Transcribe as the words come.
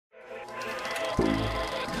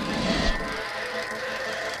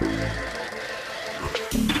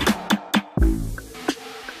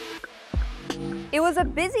a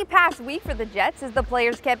busy past week for the Jets as the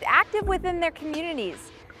players kept active within their communities.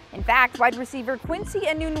 In fact, wide receiver Quincy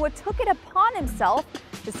Enunwa took it upon himself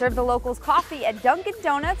to serve the locals coffee at Dunkin'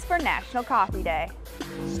 Donuts for National Coffee Day.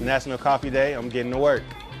 It's National Coffee Day. I'm getting to work.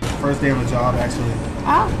 First day of a job, actually.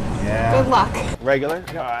 Oh, yeah. Good luck. Regular?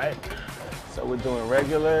 All right. So we're doing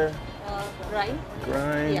regular.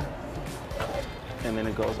 Grind. Yeah. And then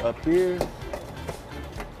it goes up here.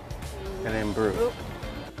 And then brew.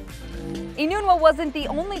 Enunwa wasn't the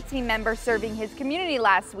only team member serving his community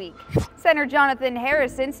last week. Center Jonathan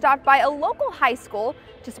Harrison stopped by a local high school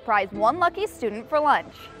to surprise one lucky student for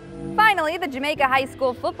lunch. Finally, the Jamaica High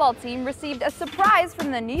School football team received a surprise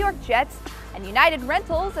from the New York Jets and United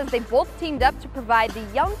Rentals as they both teamed up to provide the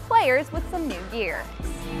young players with some new gear.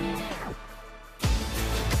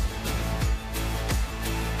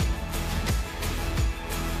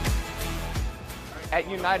 At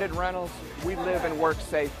United Rentals, we live and work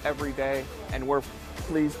safe every day, and we're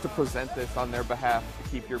pleased to present this on their behalf to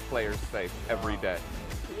keep your players safe every day.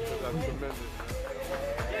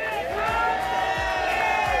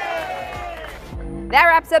 That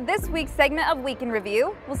wraps up this week's segment of Week in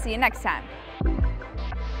Review. We'll see you next time.